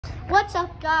What's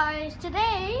up, guys?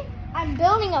 Today I'm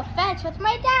building a fence with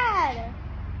my dad.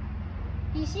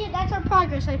 You see it? That's our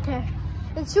progress right there.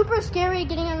 It's super scary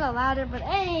getting on the ladder, but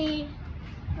hey,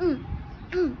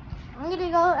 I'm gonna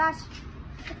go ask,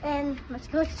 and let's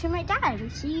go to my dad and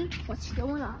see what's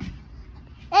going on.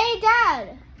 Hey,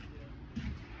 Dad!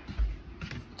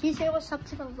 Can you say what's up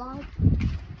to the vlog?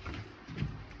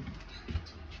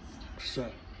 What's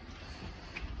up?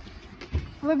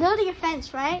 We're building a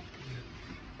fence, right?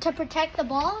 To protect the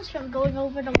balls from going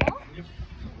over the wall? Yep.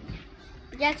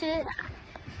 That's it.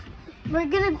 We're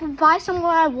gonna buy some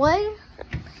more wood,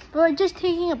 but we're just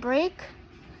taking a break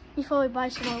before we buy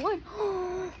some more wood.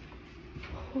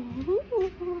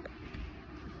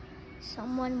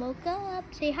 Someone woke up.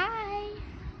 Say hi.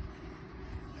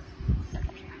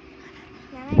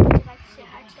 Nana, would you like to say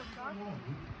hi to the dog?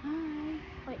 Hi.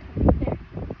 Wait, there.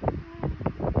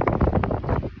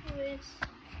 Who is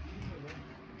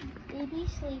baby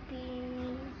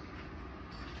sleeping?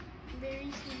 Very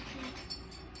sleepy.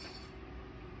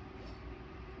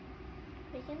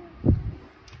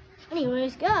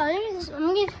 Anyways, guys,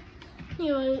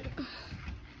 anyway.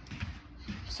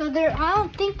 So I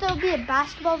don't think there'll be a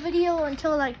basketball video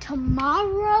until like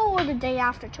tomorrow or the day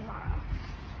after tomorrow.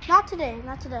 Not today.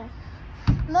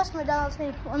 Unless my dad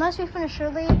will unless we finish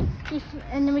early,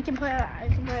 and then we can play. I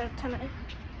can play at 10.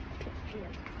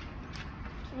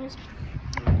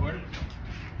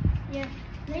 Yeah.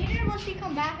 Later, once we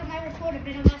come back, I might record a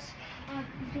bit of us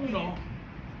doing it. No.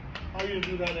 How are you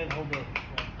gonna do that and hold the phone?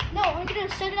 No, I'm gonna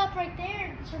set it up right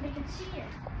there so they can see it.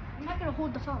 I'm not gonna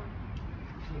hold the phone.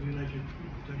 So do you like your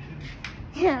protection?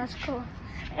 Yeah, that's cool.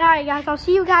 Alright, guys, I'll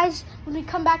see you guys when we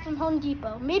come back from Home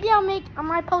Depot. Maybe I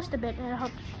might post a bit at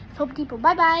Home Depot.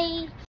 Bye bye.